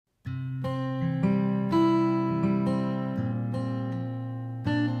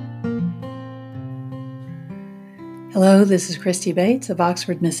Hello, this is Christy Bates of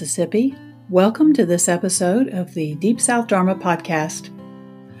Oxford, Mississippi. Welcome to this episode of the Deep South Dharma podcast.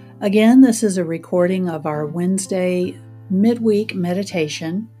 Again, this is a recording of our Wednesday midweek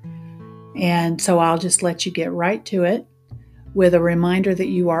meditation, and so I'll just let you get right to it with a reminder that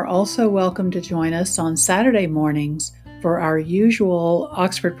you are also welcome to join us on Saturday mornings for our usual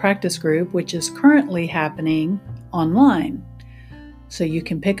Oxford practice group, which is currently happening online. So you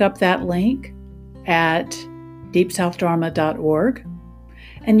can pick up that link at deepsouthdharma.org.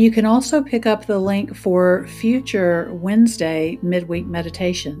 And you can also pick up the link for future Wednesday midweek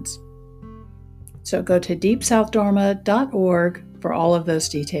meditations. So go to deepsouthdharma.org for all of those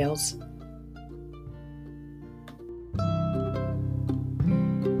details.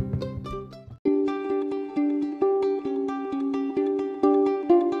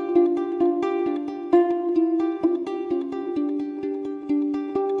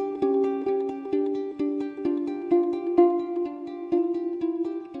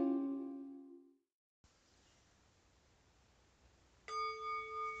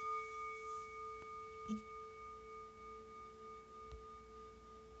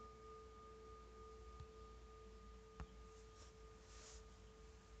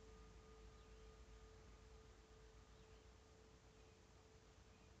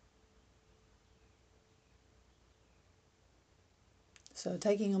 So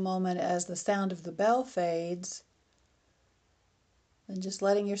taking a moment as the sound of the bell fades, and just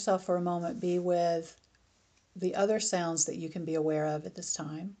letting yourself for a moment be with the other sounds that you can be aware of at this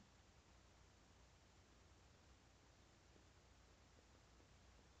time.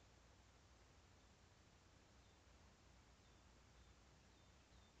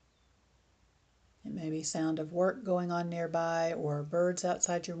 It may be sound of work going on nearby or birds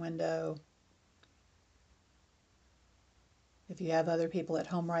outside your window. If you have other people at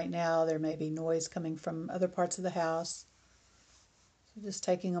home right now, there may be noise coming from other parts of the house. So just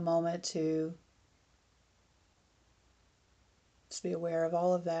taking a moment to just be aware of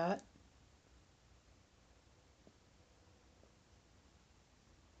all of that.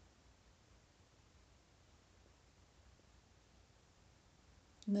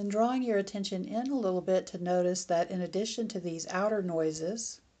 And then drawing your attention in a little bit to notice that in addition to these outer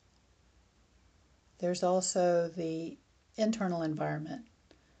noises, there's also the internal environment.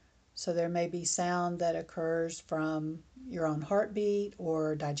 So there may be sound that occurs from your own heartbeat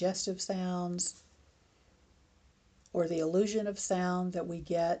or digestive sounds or the illusion of sound that we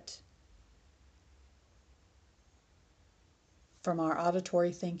get from our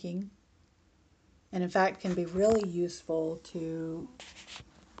auditory thinking. And in fact can be really useful to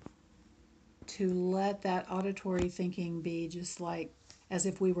let that auditory thinking be just like as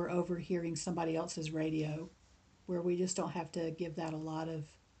if we were overhearing somebody else's radio, where we just don't have to give that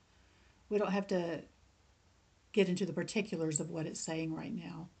we don't have to get into the particulars of what it's saying right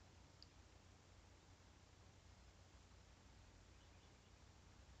now.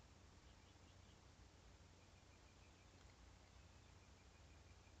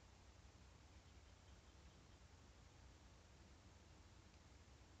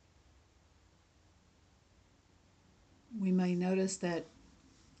 We may notice that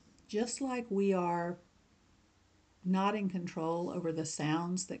just like we are not in control over the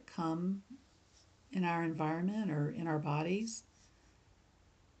sounds that come in our environment or in our bodies,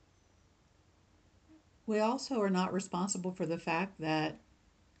 we also are not responsible for the fact that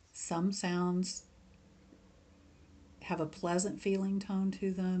some sounds have a pleasant feeling tone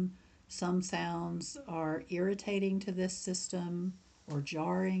to them. Some sounds are irritating to this system or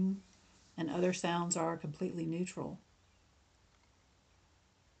jarring, and other sounds are completely neutral.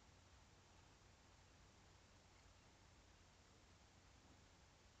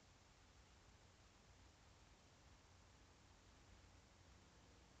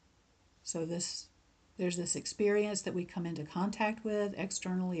 So there's this experience that we come into contact with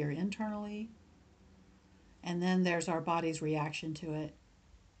externally or internally, and then there's our body's reaction to it,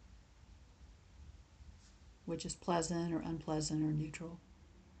 which is pleasant or unpleasant or neutral.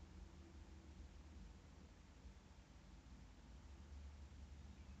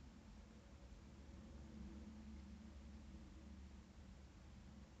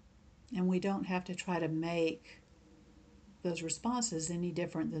 And we don't have to try to make those responses any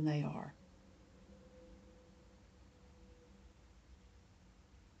different than they are.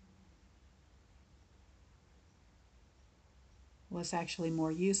 What's actually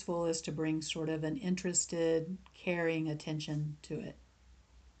more useful is to bring sort of an interested, caring attention to it.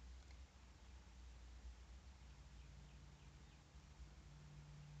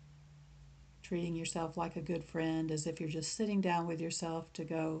 Treating yourself like a good friend, as if you're just sitting down with yourself to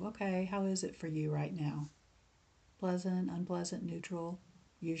go, okay, how is it for you right now? pleasant, unpleasant, neutral,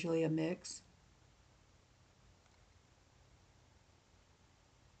 usually a mix.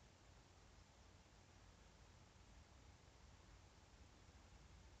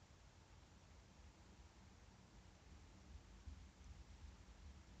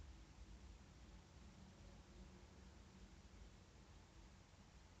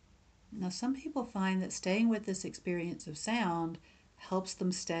 Now, some people find that staying with this experience of sound helps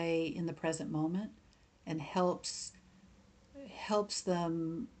them stay in the present moment and helps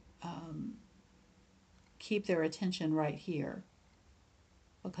them um, keep their attention right here,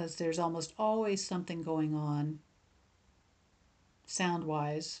 because there's almost always something going on sound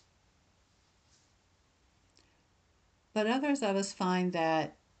wise. But others of us find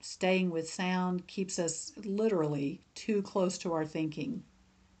that staying with sound keeps us literally too close to our thinking.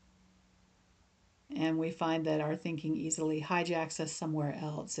 And we find that our thinking easily hijacks us somewhere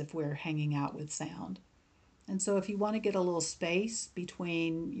else if we're hanging out with sound. And so, if you want to get a little space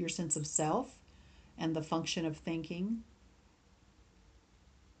between your sense of self and the function of thinking,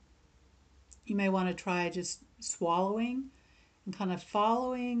 you may want to try just swallowing and kind of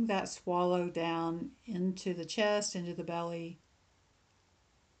following that swallow down into the chest, into the belly,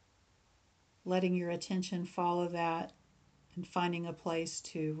 letting your attention follow that and finding a place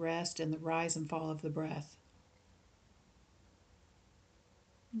to rest in the rise and fall of the breath.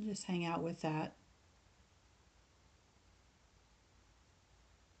 And just hang out with that.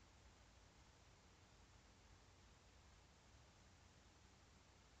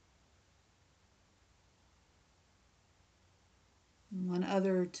 One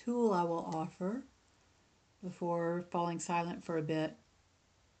other tool I will offer before falling silent for a bit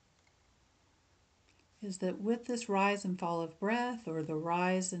is that with this rise and fall of breath, or the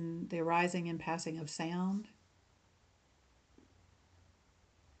arising and passing of sound,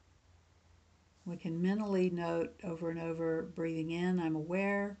 we can mentally note over and over: breathing in, I'm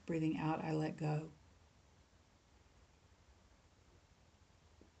aware; breathing out, I let go.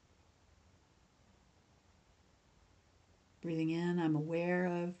 Breathing in, I'm aware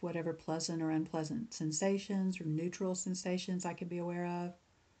of whatever pleasant or unpleasant sensations or neutral sensations I can be aware of.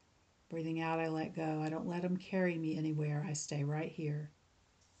 Breathing out, I let go. I don't let them carry me anywhere. I stay right here.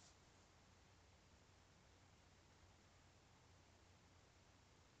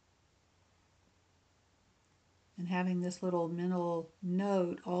 And having this little mental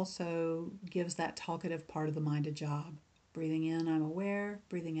note also gives that talkative part of the mind a job. Breathing in, I'm aware.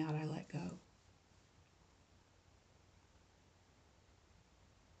 Breathing out, I let go.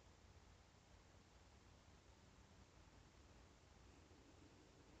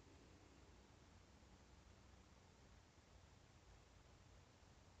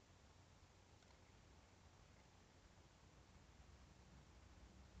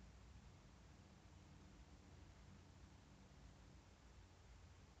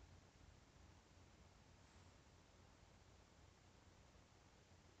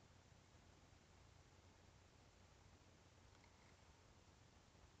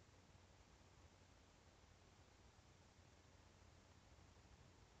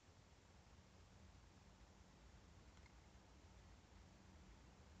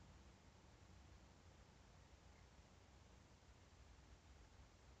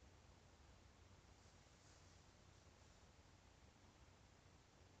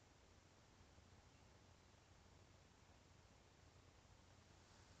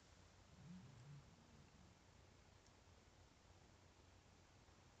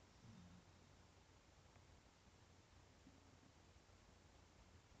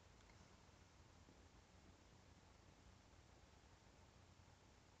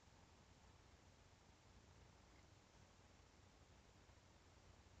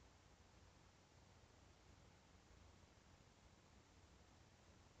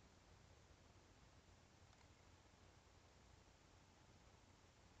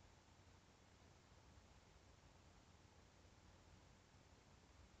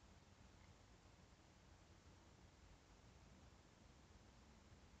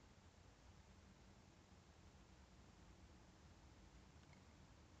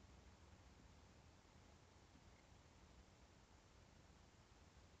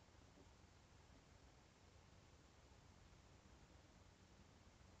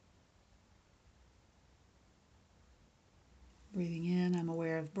 Breathing in, I'm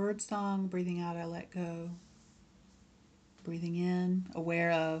aware of birdsong. Breathing out, I let go. Breathing in,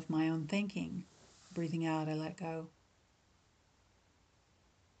 aware of my own thinking. Breathing out, I let go.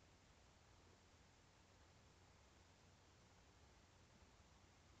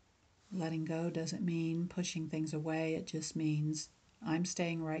 Letting go doesn't mean pushing things away. It just means I'm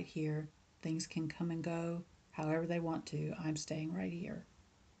staying right here. Things can come and go. however they want to. I'm staying right here.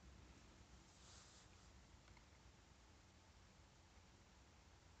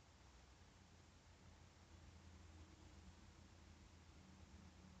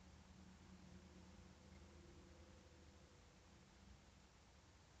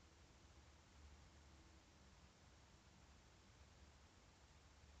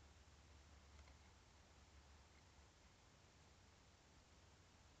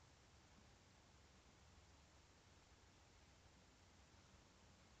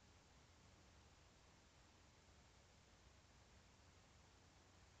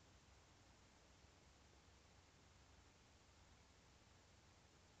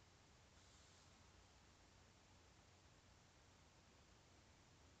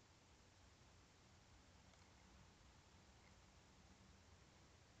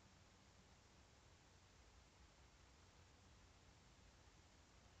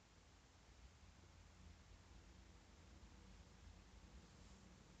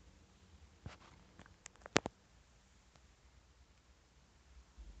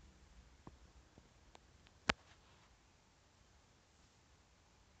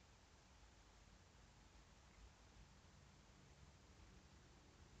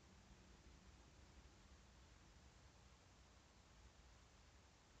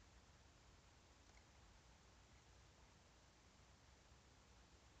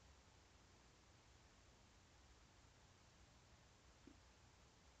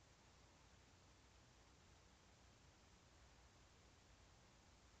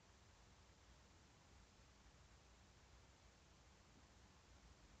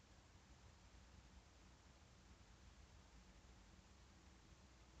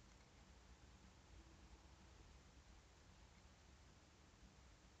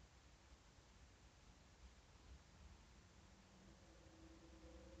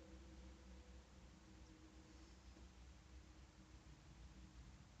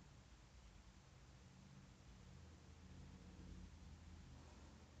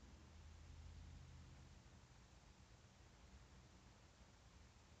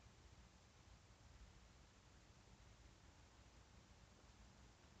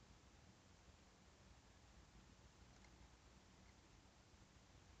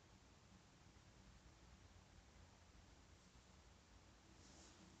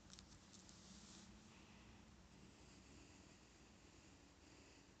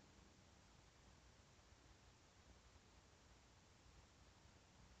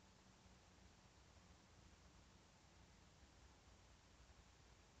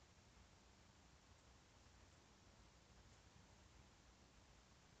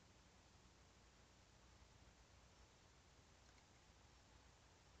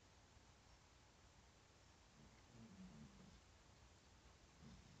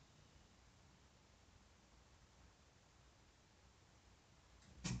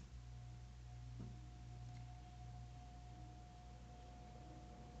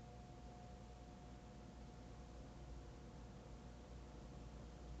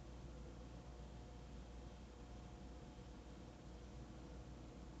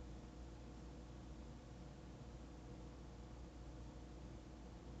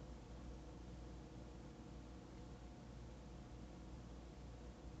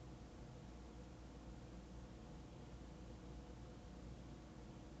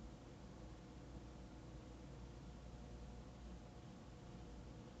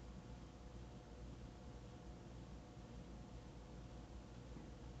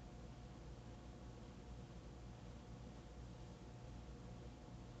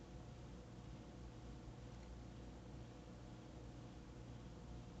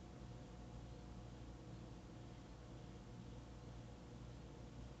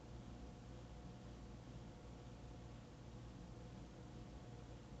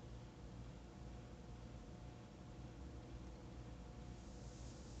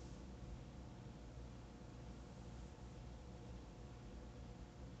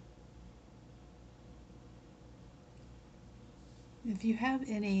 If you have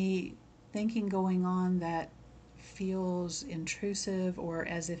any thinking going on that feels intrusive or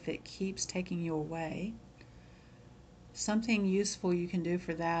as if it keeps taking you away, something useful you can do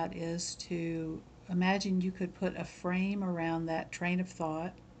for that is to imagine you could put a frame around that train of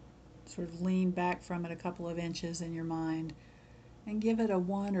thought, sort of lean back from it a couple of inches in your mind, and give it a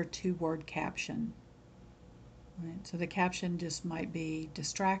 1 or 2 word caption. Right? So the caption just might be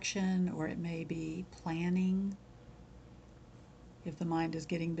distraction, or it may be planning, if the mind is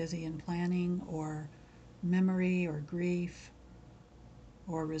getting busy in planning, or memory, or grief,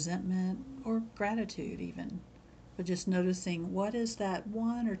 or resentment, or gratitude, even. But just noticing what is that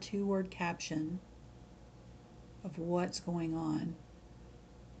 1 or 2 word caption of what's going on.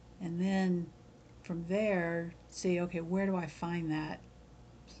 And then from there, see, okay, where do I find that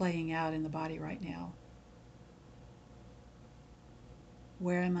playing out in the body right now?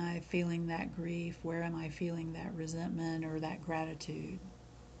 Where am I feeling that grief? Where am I feeling that resentment or that gratitude?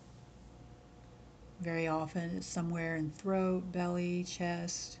 Very often it's somewhere in throat, belly,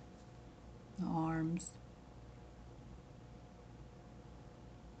 chest, the arms.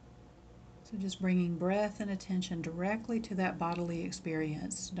 So just bringing breath and attention directly to that bodily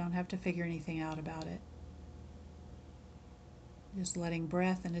experience. Don't have to figure anything out about it. Just letting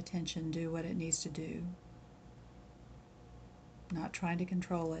breath and attention do what it needs to do. Not trying to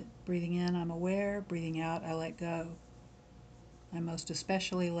control it. Breathing in, I'm aware. Breathing out, I let go. I most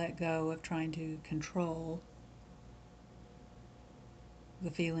especially let go of trying to control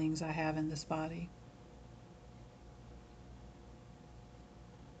the feelings I have in this body.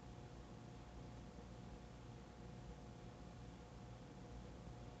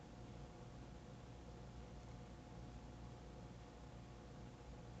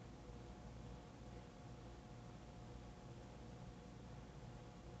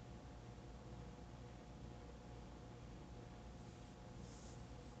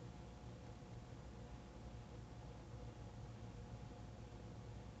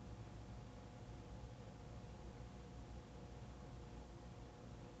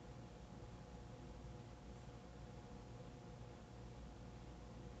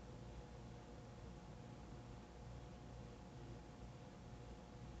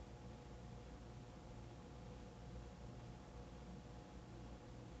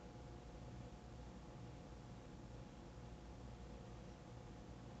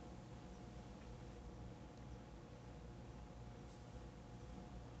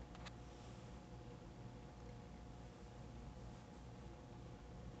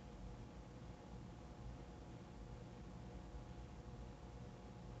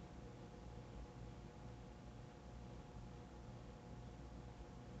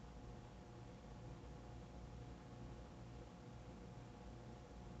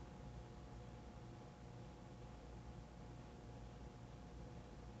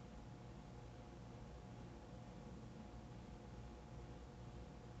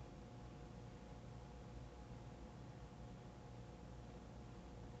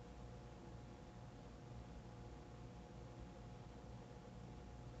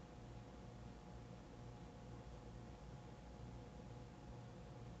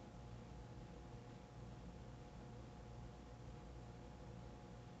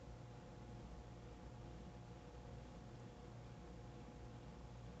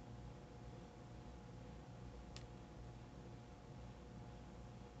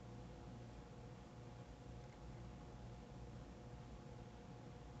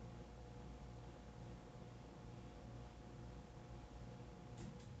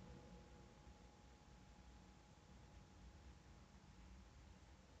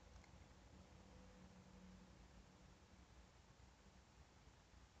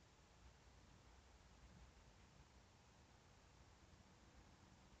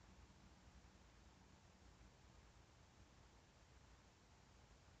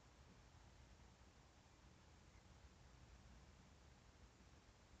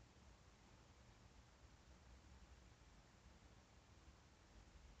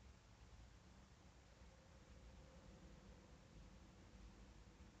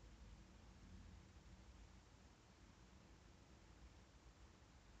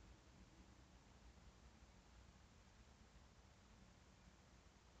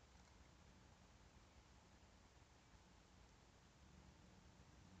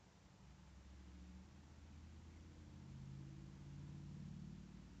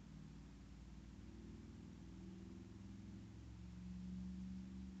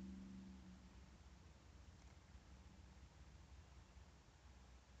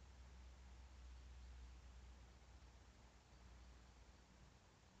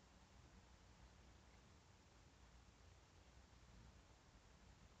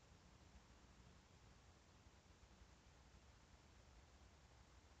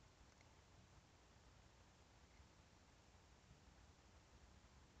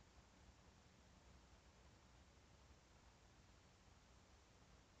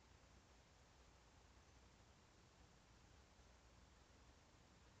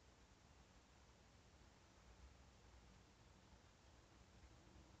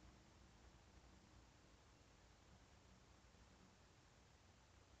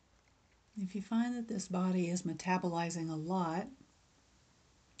 If you find that this body is metabolizing a lot,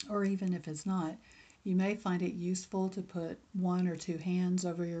 or even if it's not, you may find it useful to put one or two hands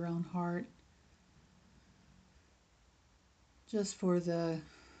over your own heart just for the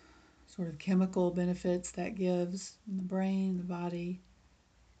sort of chemical benefits that gives in the brain, the body,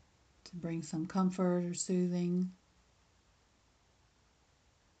 to bring some comfort or soothing,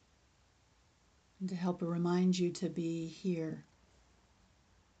 and to help remind you to be here,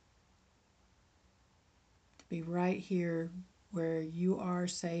 to be right here where you are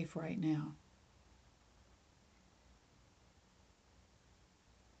safe right now.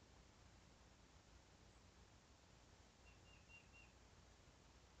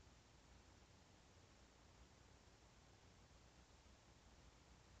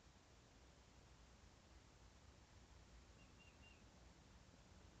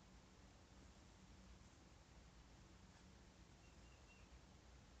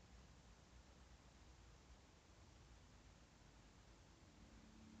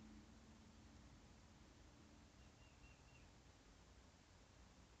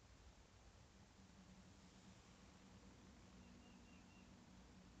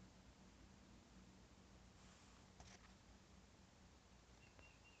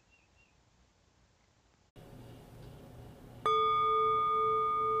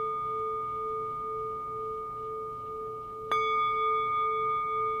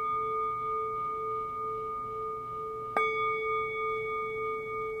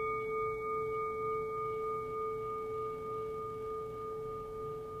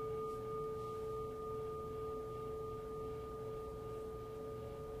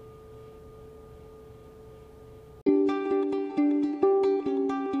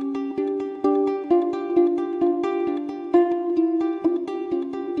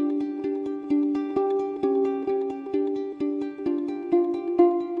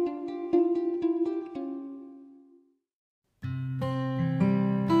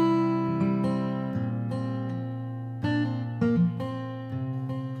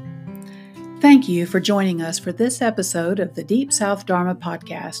 Thank you for joining us for this episode of the Deep South Dharma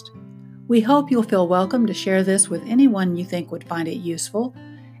podcast. We hope you'll feel welcome to share this with anyone you think would find it useful.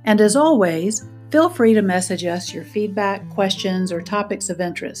 And as always, feel free to message us your feedback, questions, or topics of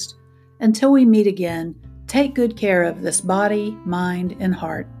interest. Until we meet again, take good care of this body, mind, and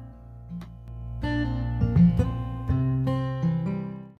heart.